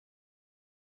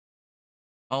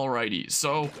Alrighty,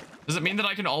 so does it mean that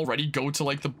I can already go to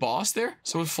like the boss there?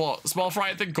 So with small fry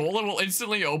at the goal, it will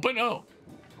instantly open? Oh,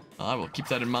 I will keep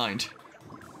that in mind.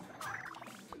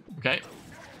 Okay.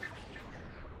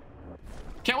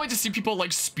 Can't wait to see people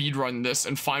like speedrun this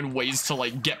and find ways to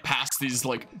like get past these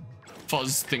like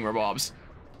fuzz thingamabobs.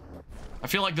 I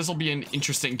feel like this will be an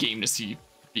interesting game to see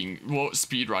being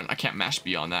speedrun. I can't mash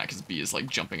B on that because B is like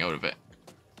jumping out of it.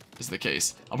 Is the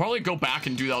case. I'll probably go back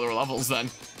and do the other levels then.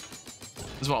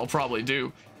 Is what I'll probably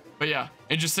do. But yeah,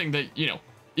 interesting that, you know,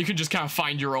 you can just kind of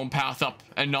find your own path up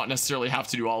and not necessarily have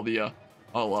to do all the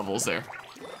levels there.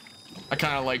 I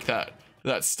kind of like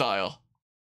that style.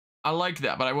 I like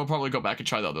that, but I will probably go back and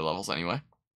try the other levels anyway.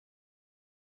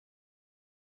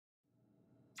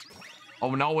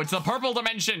 Oh no, it's the purple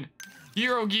dimension!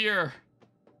 Hero gear!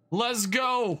 Let's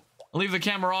go! I'll leave the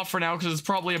camera off for now because it's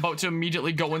probably about to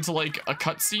immediately go into like a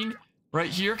cutscene right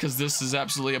here because this is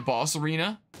absolutely a boss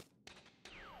arena.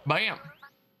 Bam!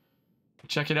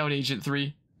 Check it out, Agent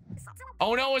 3.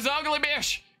 Oh no, it's ugly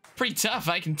bish! Pretty tough,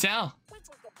 I can tell.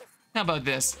 How about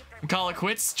this? We call it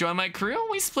quits, join my crew,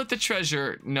 and we split the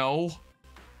treasure. No.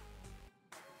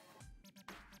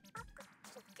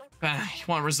 You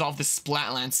want to resolve this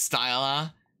Splatland style, huh?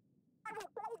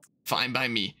 Fine by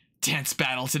me. Dance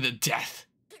battle to the death.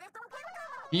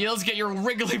 Eels, get your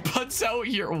wriggly butts out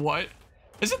here. What?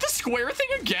 Is it the square thing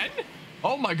again?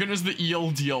 Oh my goodness, the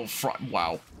eel deal front.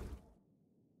 Wow.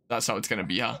 That's how it's gonna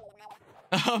be, huh?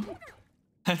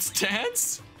 Let's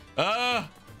dance?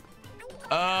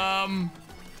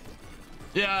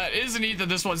 Yeah, it is neat that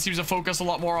this one seems to focus a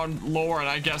lot more on lore and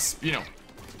I guess, you know,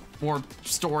 more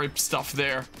story stuff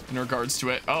there in regards to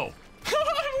it. Oh.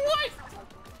 What?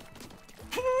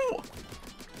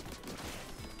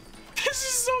 This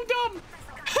is so dumb.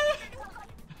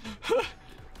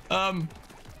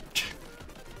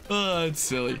 Oh, it's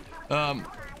silly. But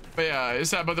yeah,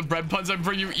 is that about the bread puns? I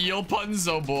bring you eel puns?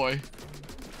 Oh boy.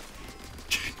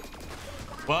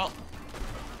 Well.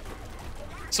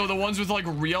 So the ones with like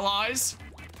real eyes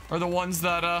are the ones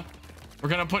that we're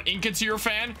gonna put ink into your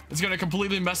fan. It's gonna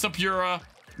completely mess up your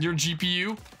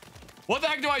GPU. What the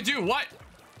heck do I do? What?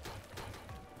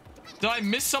 Did I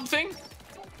miss something?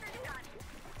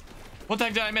 What the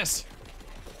heck did I miss?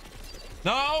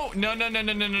 No, no, no, no,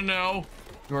 no, no, no, no.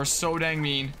 You are so dang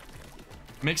mean.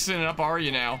 Mixing it up, are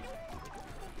you now?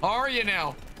 Are you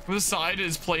now? The side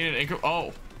is plain and ink.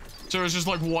 Oh. So there's just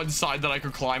like one side that I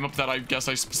could climb up that I guess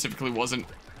I specifically wasn't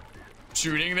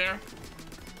shooting there.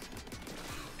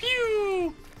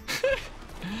 Pew!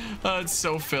 It's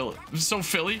so Philly. So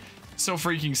Philly. So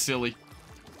freaking silly.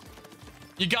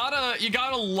 You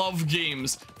gotta love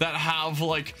games that have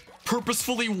like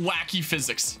purposefully wacky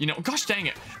physics. You know, gosh dang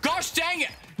it. Gosh dang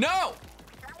it! No!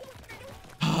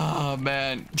 Oh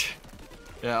man.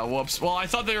 Yeah, whoops. Well, I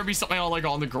thought there would be something like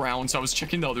on the ground, so I was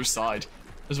checking the other side.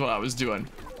 Is what I was doing.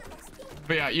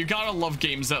 But yeah, you gotta love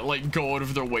games that like go out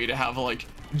of their way to have like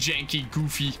janky,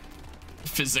 goofy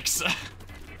physics.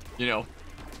 You know,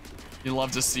 you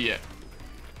love to see it.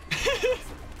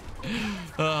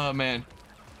 Oh man.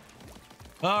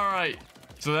 All right,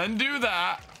 so then do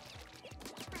that,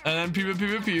 and then pew pew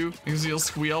pew pew because you'll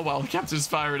squeal while the captain's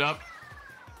fired up.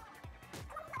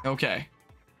 Okay.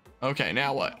 Okay,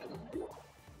 now what?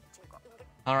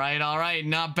 All right,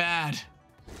 not bad.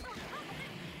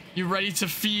 You ready to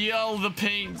feel the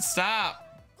pain?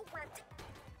 Stop.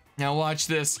 Now watch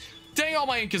this. Dang, all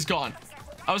my ink is gone.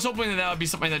 I was hoping that would be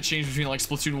something that changed between like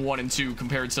Splatoon 1 and 2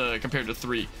 compared to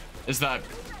 3. Is that,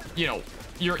 you know,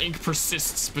 your ink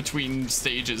persists between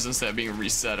stages instead of being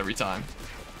reset every time.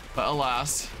 But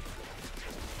alas.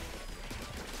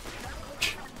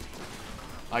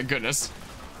 My goodness.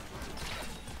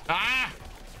 Ah!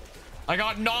 I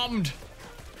got numbed.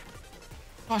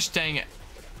 Gosh dang it.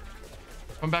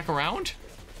 Coming back around?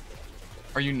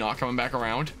 Are you not coming back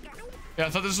around? Yeah, I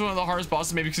thought this was one of the hardest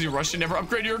bosses, maybe because you rushed and never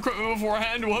upgraded your equipment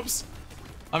beforehand. Whoops.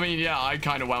 I mean, yeah, I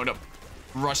kind of wound up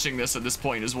rushing this at this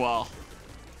point as well.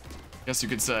 Guess you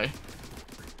could say.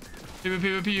 Pew,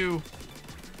 pew, pew, pew.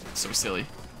 So silly.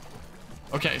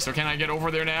 Okay, so can I get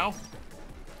over there now?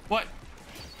 What?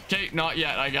 Okay, not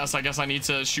yet, I guess. I guess I need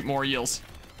to shoot more eels.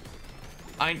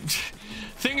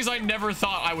 Things I never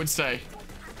thought I would say.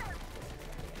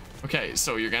 Okay,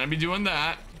 so you're gonna be doing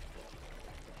that.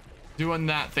 Doing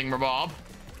that thingamabob.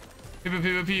 Pew, pew,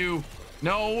 pew, pew.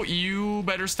 No, you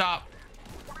better stop.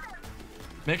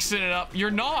 Mixing it up. You're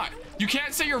not. You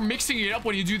can't say you're mixing it up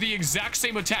when you do the exact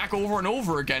same attack over and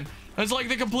over again. That's like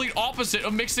the complete opposite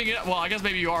of mixing it up. Well, I guess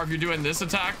maybe you are if you're doing this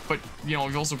attack, but, you know,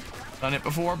 you've also done it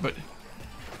before, but...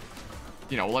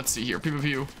 You know, let's see here. Pew, pew,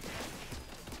 pew.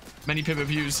 Many pew, pew,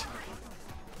 pews.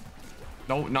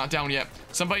 No, not down yet.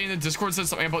 Somebody in the Discord said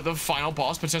something about the final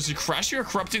boss potentially crashing or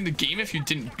corrupting the game if you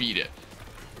didn't beat it.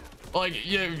 Like,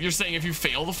 you're saying if you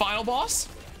fail the final boss?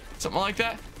 Something like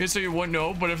that? Okay, so you wouldn't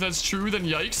know, but if that's true, then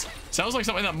yikes. Sounds like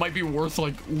something that might be worth,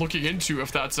 like, looking into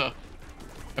if that's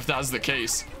the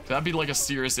case. That'd be, like, a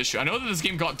serious issue. I know that this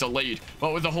game got delayed,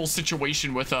 but with the whole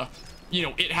situation with, you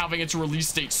know, it having its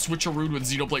release date switcherooed with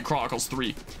Xenoblade Chronicles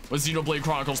 3. With Xenoblade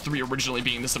Chronicles 3 originally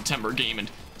being the September game and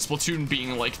Splatoon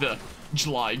being, like, the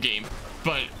July game.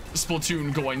 But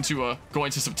Splatoon going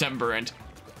to September and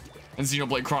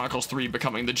Xenoblade Chronicles 3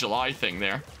 becoming the July thing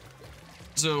there.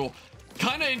 So,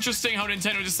 kind of interesting how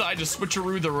Nintendo decided to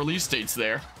switcheroo the release dates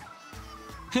there.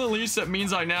 At least that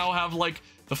means I now have, like,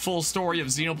 the full story of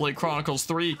Xenoblade Chronicles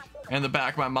 3 in the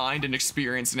back of my mind and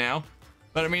experience now.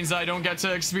 But it means I don't get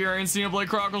to experience Xenoblade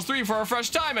Chronicles 3 for a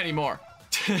fresh time anymore.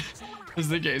 Is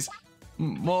the case.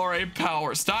 More a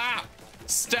power. Stop!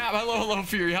 Stop! Hello,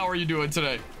 Fury. How are you doing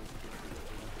today?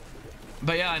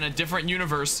 But yeah, in a different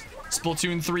universe,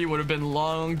 Splatoon 3 would have been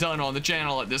long done on the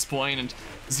channel at this point, and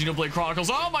Xenoblade Chronicles,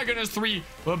 oh my goodness, 3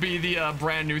 would be the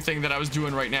brand new thing that I was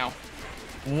doing right now.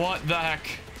 What the heck?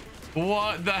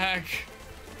 What the heck?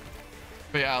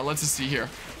 But yeah, let's just see here.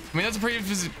 I mean, that's a pretty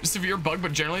severe bug,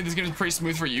 but generally this game is pretty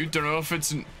smooth for you. Don't know if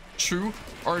it's true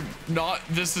or not.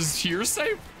 This is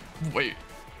hearsay? Wait.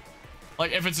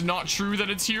 Like, if it's not true that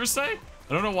it's hearsay?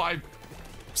 I don't know why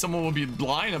someone would be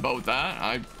lying about that.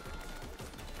 I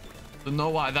don't know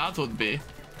why that would be.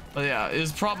 But yeah, it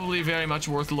is probably very much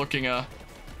worth looking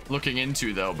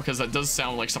into, though, because that does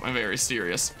sound like something very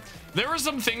serious. There were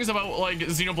some things about, like,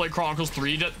 Xenoblade Chronicles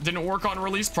 3 that didn't work on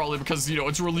release, probably because, you know,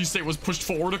 its release date was pushed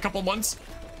forward a couple months.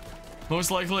 Most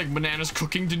likely, like, Banana's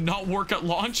cooking did not work at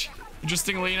launch,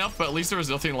 interestingly enough, but at least there was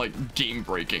nothing, like,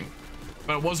 game-breaking.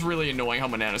 But it was really annoying how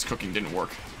Banana's cooking didn't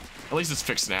work. At least it's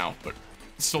fixed now, but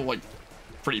it's still, like,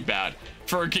 pretty bad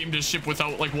for a game to ship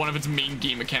without, like, one of its main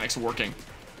game mechanics working.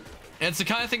 And it's the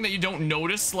kind of thing that you don't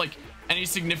notice, like, any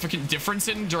significant difference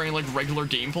in during, like, regular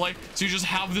gameplay. So you just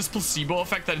have this placebo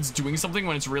effect that it's doing something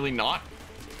when it's really not.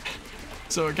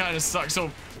 So it kind of sucks. So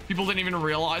people didn't even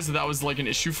realize that that was, like, an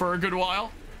issue for a good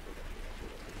while.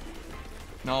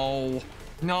 No.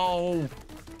 No.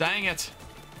 Dang it.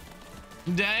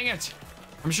 Dang it.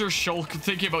 I'm sure Shulk,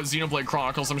 thinking about Xenoblade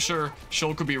Chronicles, I'm sure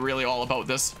Shulk would be really all about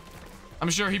this. I'm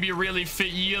sure he'd be really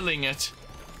feeling it.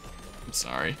 I'm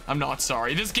sorry. I'm not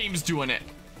sorry. This game's doing it.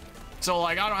 So,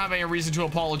 like, I don't have any reason to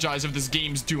apologize if this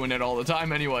game's doing it all the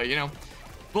time anyway, you know?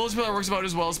 Multiplayer works about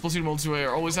as well as Splatoon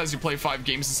multiplayer. Always has you play 5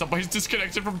 games and somebody's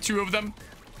disconnected from 2 of them.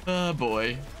 Oh,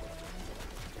 boy.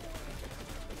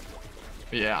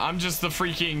 Yeah, I'm just the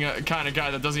freaking kind of guy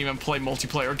that doesn't even play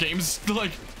multiplayer games,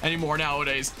 like, anymore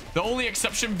nowadays. The only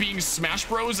exception being Smash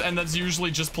Bros, and that's usually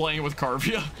just playing it with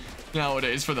Carvia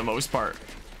nowadays for the most part.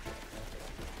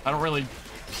 I don't really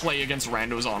play against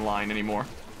randos online anymore.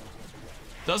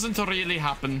 Doesn't really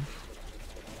happen.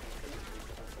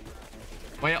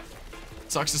 Well,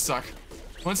 sucks to suck.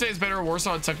 I wouldn't say it's better or worse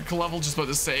on a technical level, just about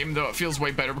the same, though it feels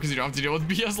way better because you don't have to deal with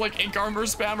BS like Ink Armor,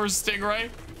 Spam, or Stingray.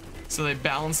 So they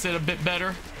balanced it a bit better.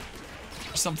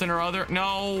 Or something or other.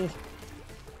 No.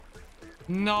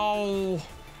 No.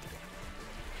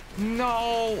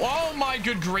 No. Oh my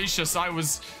good gracious. I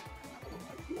was...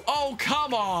 Oh,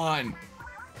 come on.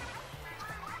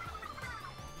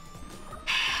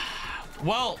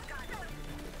 Well,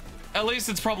 at least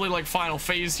it's probably like final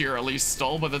phase here, at least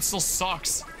still, but that still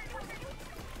sucks.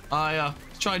 I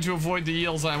tried to avoid the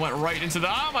eels and I went right into the...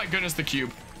 Oh my goodness, the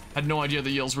cube. Had no idea the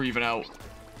eels were even out.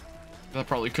 I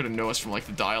probably could have noticed from like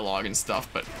the dialogue and stuff,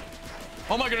 but...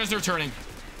 Oh my goodness, they're turning.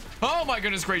 Oh my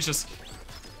goodness gracious.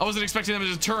 I wasn't expecting them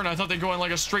to turn. I thought they'd go in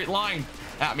like a straight line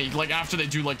at me, like after they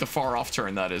do like the far off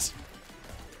turn, that is.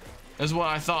 Is what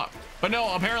I thought. But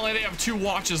no, apparently they have 2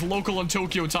 watches, local and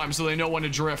Tokyo time, so they know when to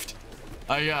drift,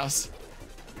 I guess.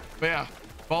 But yeah,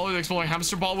 follow the exploding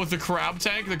hamster ball with the crab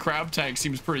tank. The crab tank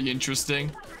seems pretty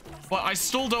interesting. But I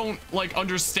still don't like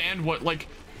understand what like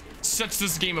sets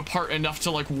this game apart enough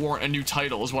to like warrant a new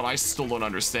title is what I still don't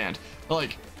understand.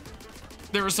 Like,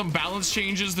 there are some balance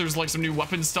changes, there's like some new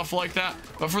weapon stuff like that,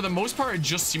 but for the most part it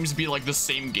just seems to be like the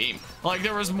same game. Like,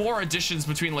 there was more additions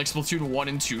between like Splatoon 1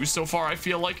 and 2 so far, I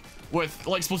feel like, with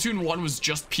like Splatoon 1 was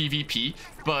just PvP,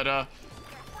 but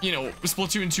you know,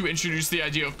 Splatoon 2 introduced the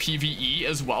idea of PvE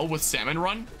as well with Salmon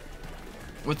Run,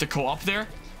 with the co-op there.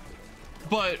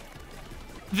 But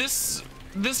this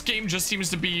game just seems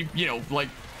to be, you know, like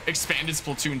expanded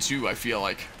Splatoon 2, I feel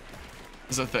like,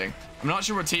 is a thing. I'm not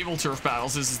sure what table turf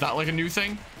battles is. Is that like a new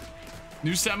thing?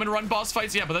 New Salmon Run boss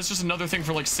fights? Yeah, but that's just another thing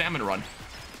for like Salmon Run.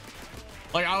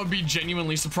 Like, I would be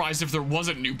genuinely surprised if there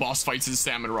wasn't new boss fights in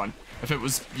Salmon Run. if it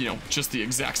was, you know, just the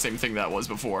exact same thing that was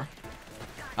before.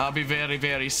 I'll be very,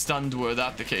 very stunned were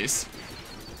that the case.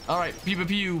 All right, pew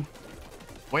pew.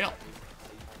 Well,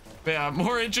 yeah,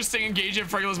 more interesting, engaging.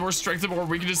 Fragile has more strength and more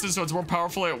weaknesses, so it's more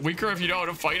powerful and weaker if you know how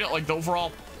to fight it, like the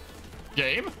overall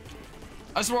game.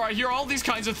 I swear, I hear all these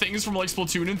kinds of things from like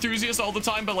Splatoon enthusiasts all the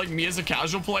time, but like me as a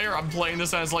casual player, I'm playing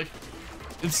this as like,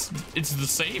 it's the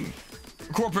same.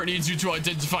 Corporate needs you to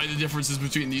identify the differences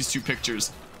between these two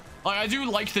pictures. Like, I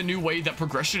do like the new way that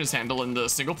progression is handled in the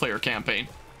single player campaign.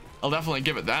 I'll definitely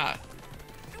give it that,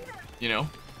 you know.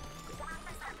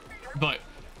 But,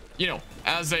 you know,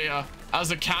 as a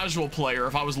casual player,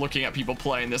 if I was looking at people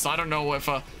playing this, I don't know if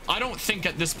I don't think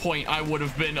at this point I would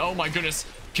have been, oh my goodness,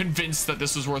 convinced that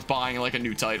this was worth buying like a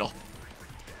new title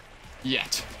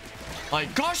yet.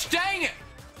 Like, gosh dang it.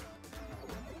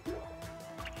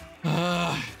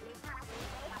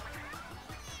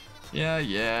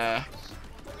 Yeah.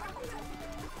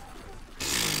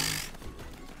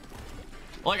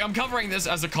 Like, I'm covering this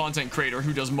as a content creator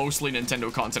who does mostly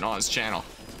Nintendo content on his channel.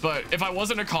 But if I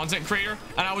wasn't a content creator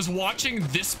and I was watching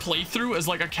this playthrough as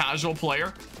like a casual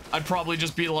player, I'd probably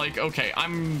just be like, okay,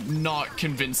 I'm not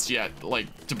convinced yet,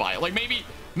 like, to buy it. Like,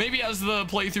 maybe as the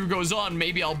playthrough goes on,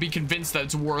 maybe I'll be convinced that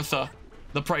it's worth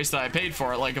the price that I paid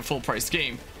for it, like a full price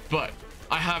game. But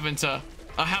I haven't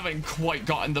quite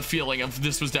gotten the feeling of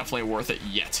this was definitely worth it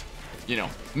yet. You know,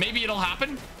 maybe it'll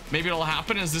happen. Maybe it'll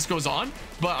happen as this goes on,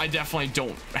 but I definitely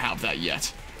don't have that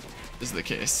yet, is the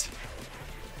case.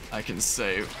 I can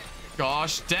say,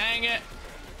 gosh dang it.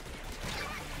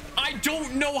 I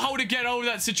don't know how to get out of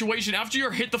that situation. After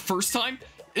you're hit the first time,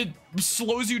 it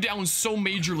slows you down so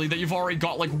majorly that you've already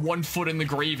got like 1 foot in the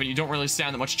grave and you don't really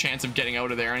stand that much chance of getting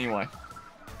out of there anyway.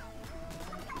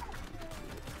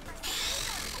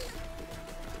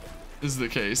 This is the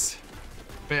case.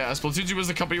 But yeah, Splatoon 2 was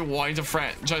the company wanting to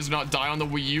franchise not die on the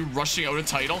Wii U, rushing out a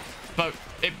title, but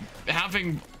it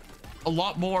having a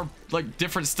lot more like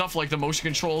different stuff like the motion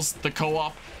controls, the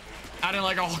co-op, adding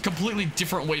like a completely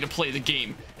different way to play the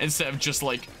game instead of just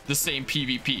like the same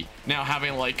PvP. Now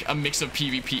having like a mix of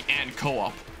PvP and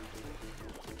co-op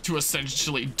to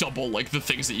essentially double like the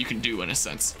things that you can do in a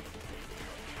sense.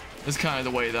 That's kind of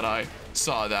the way that I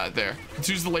saw that there. It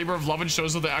uses the labor of love and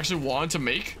shows what they actually wanted to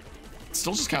make. It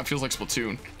still just kind of feels like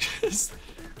Splatoon. This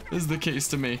is the case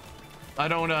to me. I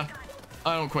don't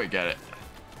quite get it.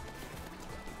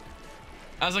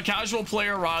 As a casual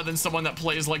player rather than someone that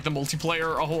plays like the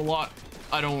multiplayer a whole lot,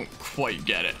 I don't quite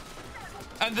get it.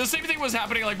 And the same thing was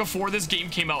happening like before this game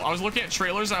came out. I was looking at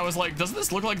trailers and I was like, doesn't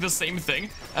this look like the same thing?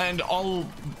 And a lot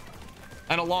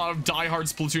of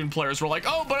diehard Splatoon players were like,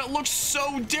 oh, but it looks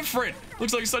so different.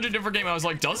 Looks like such a different game. I was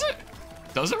like, does it?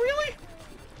 Does it really?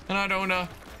 And I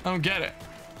don't get it.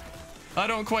 I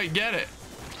don't quite get it.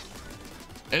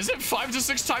 Is it 5 to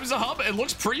 6 times the hub? It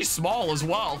looks pretty small as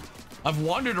well. I've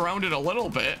wandered around it a little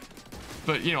bit,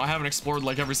 but you know, I haven't explored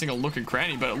like every single nook and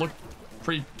cranny, but it looked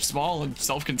pretty small and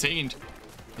self-contained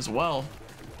as well.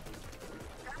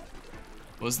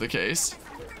 Was the case.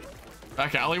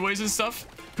 Back alleyways and stuff.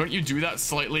 Couldn't you do that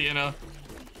slightly in a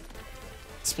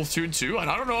Splatoon 2? And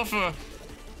I don't know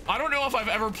if I've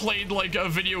ever played like a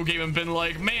video game and been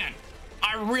like, man,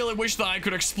 I really wish that I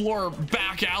could explore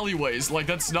back alleyways. Like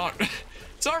that's not,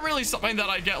 it's not really something that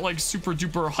I get like super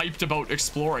duper hyped about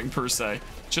exploring per se.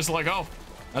 Just like, oh,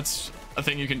 that's a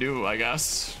thing you can do, I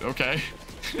guess. Okay.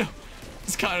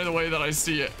 It's kind of the way that I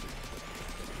see it.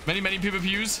 Many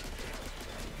PvPs.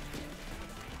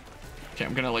 Okay,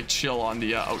 I'm gonna like chill on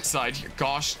the outside here.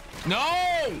 Gosh,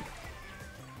 no!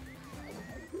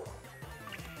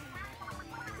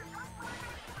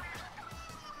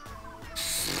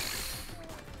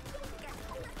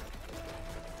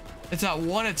 It's that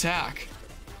one attack.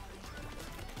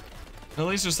 At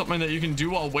least there's something that you can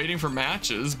do while waiting for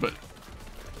matches, but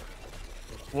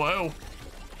whoa.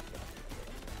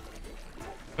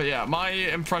 But yeah, my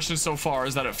impression so far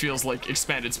is that it feels like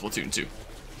expanded Splatoon 2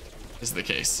 is the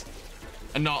case,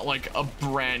 and not like a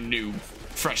brand new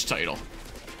fresh title.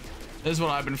 This is what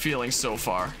I've been feeling so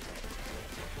far.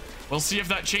 We'll see if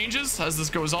that changes as this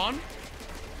goes on.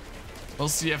 We'll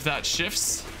see if that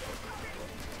shifts.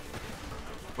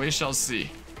 We shall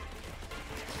see.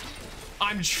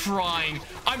 I'm trying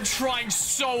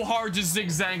so hard to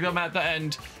zigzag them at the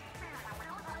end.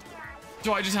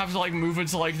 Do I just have to like move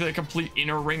into like the complete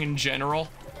inner ring in general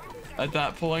at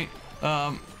that point?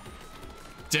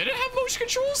 Did it have motion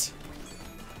controls?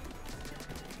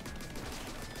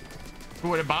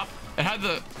 Wait a bop. It had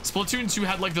the Splatoon 2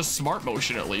 had like the smart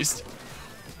motion at least.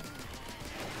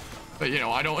 But you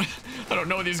know, I don't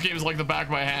know these games like the back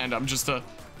of my hand. I'm just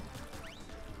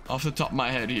off the top of my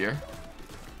head here.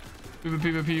 Pew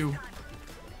pew pew pew.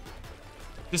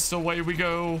 This away we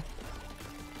go.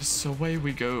 This away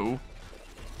we go.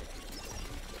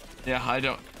 Yeah,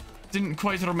 I didn't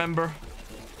quite remember.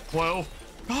 Whoa.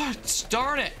 God,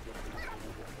 darn it.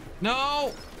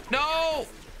 No, no,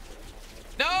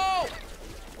 no.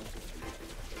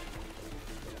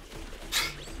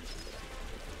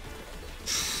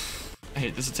 I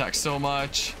hate this attack so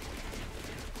much.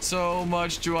 So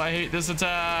much do I hate this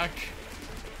attack.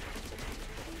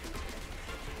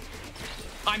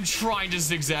 I'm trying to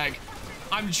zigzag.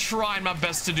 I'm trying my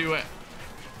best to do it.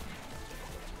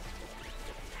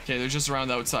 Okay, they're just around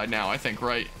the outside now, I think,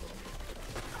 right?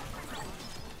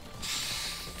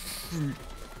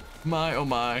 My, oh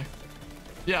my.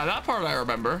 Yeah, that part I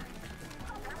remember.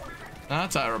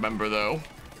 That I remember, though.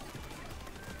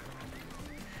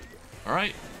 All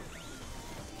right.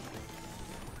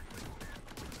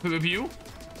 Pew pew.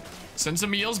 Send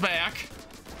some eels back.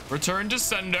 Return to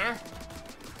sender.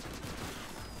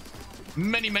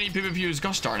 Many, many pew pew pews.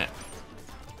 Gosh darn it.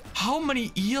 How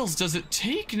many eels does it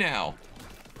take now?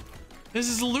 This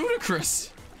is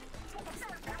ludicrous.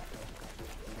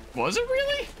 Was it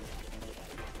really?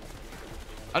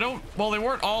 I don't, well, they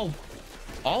weren't all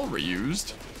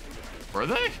reused, were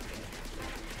they?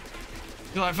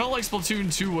 You know, I felt like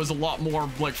Splatoon 2 was a lot more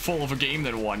like full of a game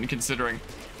than 1, considering,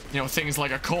 you know, things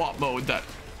like a co-op mode that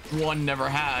 1 never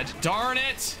had. Darn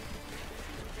it!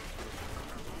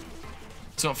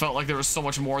 So it felt like there was so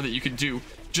much more that you could do,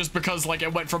 just because like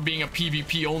it went from being a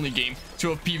PvP only game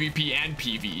to a PvP and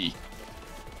PvE.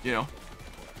 You know,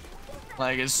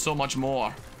 like it's so much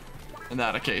more in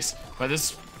that case. But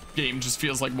this game just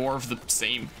feels like more of the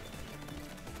same.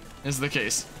 Is the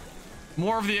case.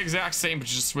 More of the exact same, but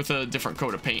just with a different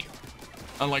coat of paint.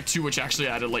 Unlike 2, which actually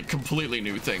added like completely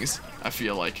new things, I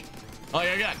feel like.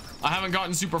 Like again, I haven't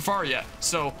gotten super far yet,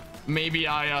 so maybe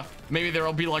maybe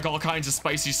there'll be like all kinds of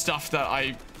spicy stuff that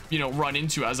I, you know, run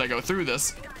into as I go through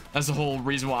this. That's the whole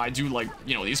reason why I do like,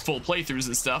 you know, these full playthroughs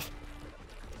and stuff.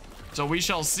 So we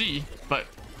shall see, but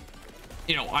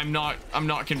you know, I'm not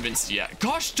convinced yet.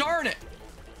 Gosh darn it!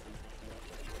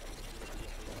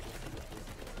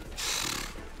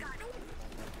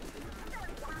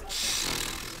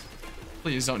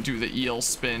 Please don't do the eel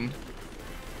spin.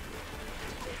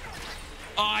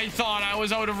 I thought I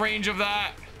was out of range of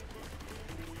that.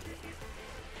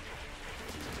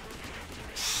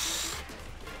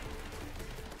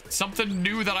 Something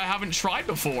new that I haven't tried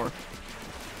before.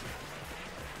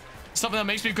 Something that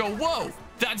makes me go, whoa,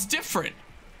 that's different.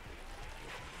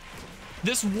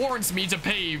 This warrants me to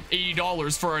pay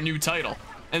 $80 for a new title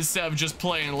instead of just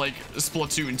playing like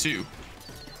Splatoon 2.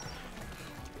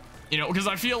 You know, because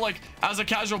I feel like as a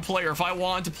casual player, if I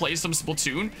wanted to play some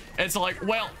Splatoon, it's like,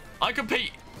 well, I could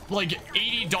pay like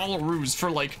 $80 for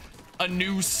like a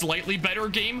new slightly better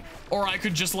game, or I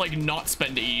could just like not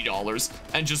spend $80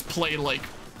 and just play like,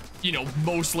 you know,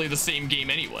 mostly the same game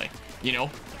anyway, you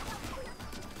know?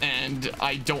 And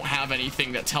I don't have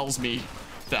anything that tells me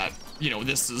that, you know,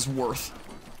 this is worth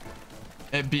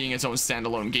it being its own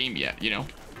standalone game yet, you know,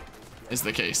 is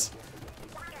the case.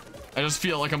 I just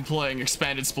feel like I'm playing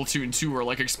expanded Splatoon 2 or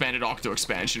like expanded Octo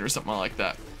expansion or something like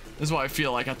that. This is what I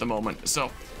feel like at the moment.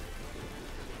 So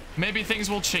maybe things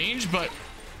will change, but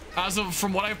as of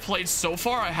from what I've played so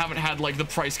far, I haven't had like the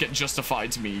price get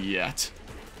justified to me yet.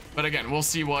 But again, we'll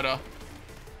see what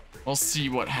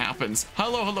happens.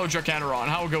 Hello, Dracanaron.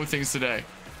 How go things today?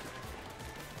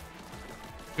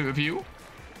 Pew pew.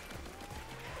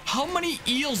 How many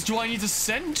eels do I need to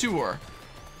send to her?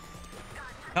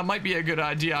 That might be a good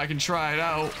idea. I can try it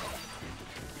out.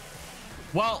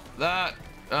 Well, that,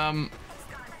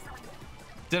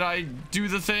 did I do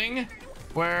the thing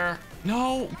where,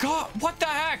 no, God, what the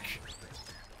heck?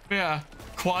 Yeah,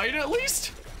 quiet at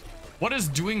least? What does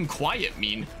doing quiet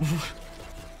mean?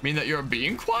 Mean that you're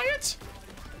being quiet?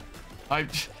 I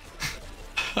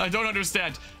don't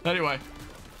understand. Anyway,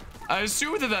 I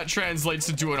assume that translates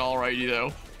to doing alrighty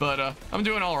though. But I'm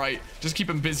doing all right. Just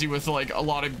keeping busy with like a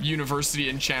lot of university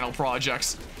and channel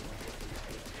projects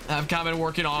I've kind of been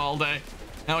working on all day.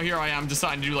 Now here I am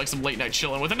deciding to do like some late night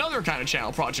chilling with another kind of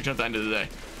channel project at the end of the day.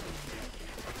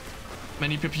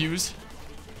 Many pews.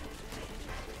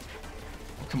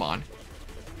 Oh, come on.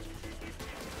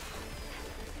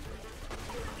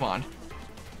 Come on.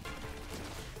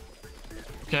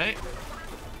 Okay.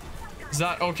 Is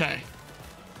that okay?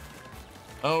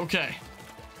 Okay.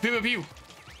 Pew pew pew.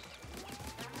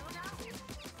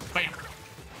 Bam.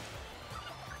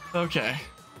 Okay.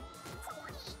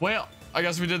 Well, I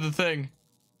guess we did the thing.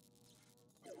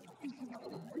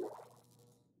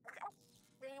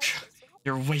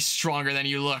 You're way stronger than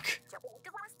you look.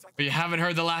 But you haven't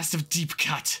heard the last of Deep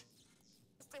Cut.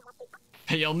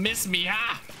 Hey, you'll miss me,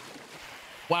 huh?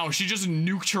 Wow, she just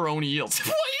nuked her own eels.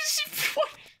 What is she?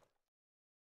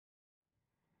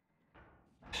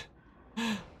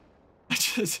 What? I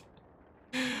just...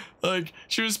 Like,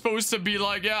 she was supposed to be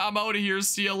like, yeah, I'm out of here,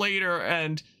 see you later,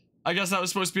 and I guess that was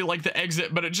supposed to be like the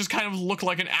exit, but it just kind of looked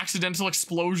like an accidental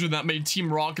explosion that made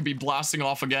Team Rocket be blasting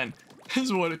off again.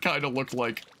 Is what it kind of looked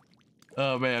like.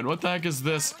 Oh man, what the heck is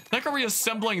this? The heck are we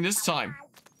assembling this time?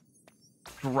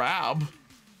 Grab?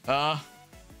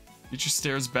 Future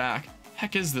stares back.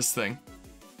 Heck is this thing?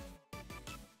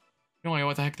 No idea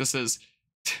what the heck this is.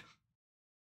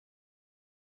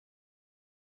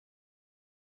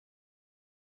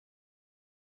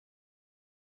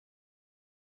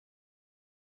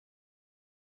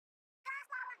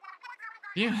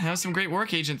 You have some great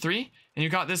work, Agent 3. And you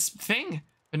got this thing,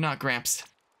 but not Gramps.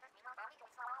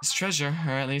 This treasure,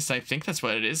 or at least I think that's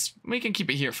what it is. We can keep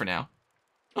it here for now.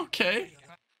 Okay.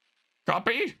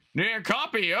 Copy? Near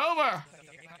copy, over.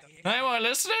 Anyone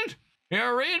listening?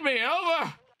 You read me,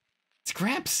 over. It's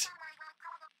Gramps.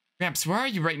 Gramps, where are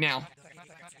you right now?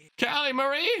 Callie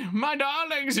Marie, my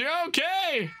darlings, you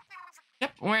okay?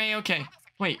 Yep, we're okay.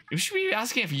 Wait, you should be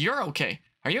asking if you're okay.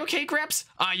 Are you okay, Gramps?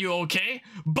 Are you okay?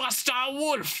 Buster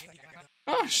Wolf!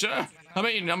 Oh, sure. I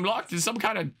mean, I'm locked in some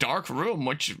kind of dark room,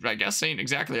 which I guess ain't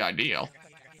exactly ideal.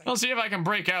 I'll see if I can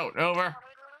break out. Over.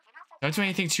 Don't do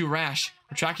anything too rash.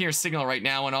 We're tracking your signal right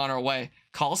now and on our way.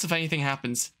 Call us if anything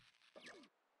happens.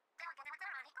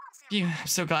 I'm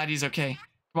so glad he's okay.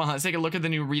 Come on, let's take a look at the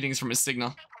new readings from his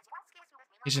signal.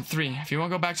 Agent 3, if you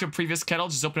want to go back to a previous kettle,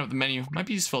 just open up the menu. Might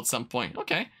be useful at some point.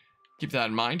 Okay. Keep that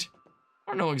in mind.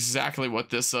 I don't know exactly what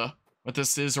this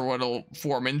is or what it'll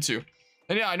form into.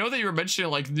 And yeah, I know that you were mentioning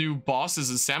like new bosses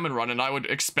in Salmon Run, and I would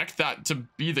expect that to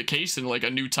be the case in like a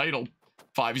new title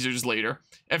 5 years later.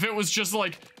 If it was just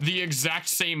like the exact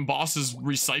same bosses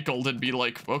recycled, it'd be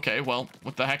like, okay, well,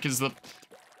 what the heck is the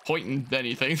point in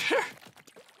anything there?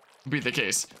 Would be the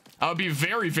case. I would be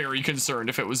very, very concerned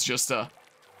if it was just the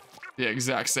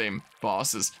exact same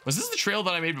bosses. Was this the trail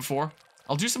that I made before?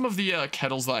 I'll do some of the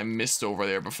kettles that I missed over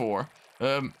there before.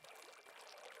 I'm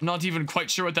not even quite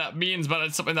sure what that means, but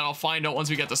it's something that I'll find out once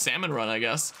we get to Salmon Run, I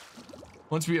guess.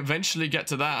 Once we eventually get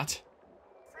to that.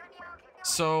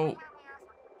 So...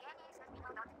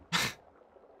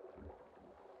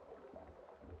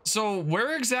 So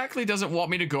where exactly does it want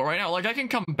me to go right now? Like, I can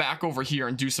come back over here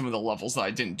and do some of the levels that I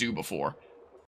didn't do before.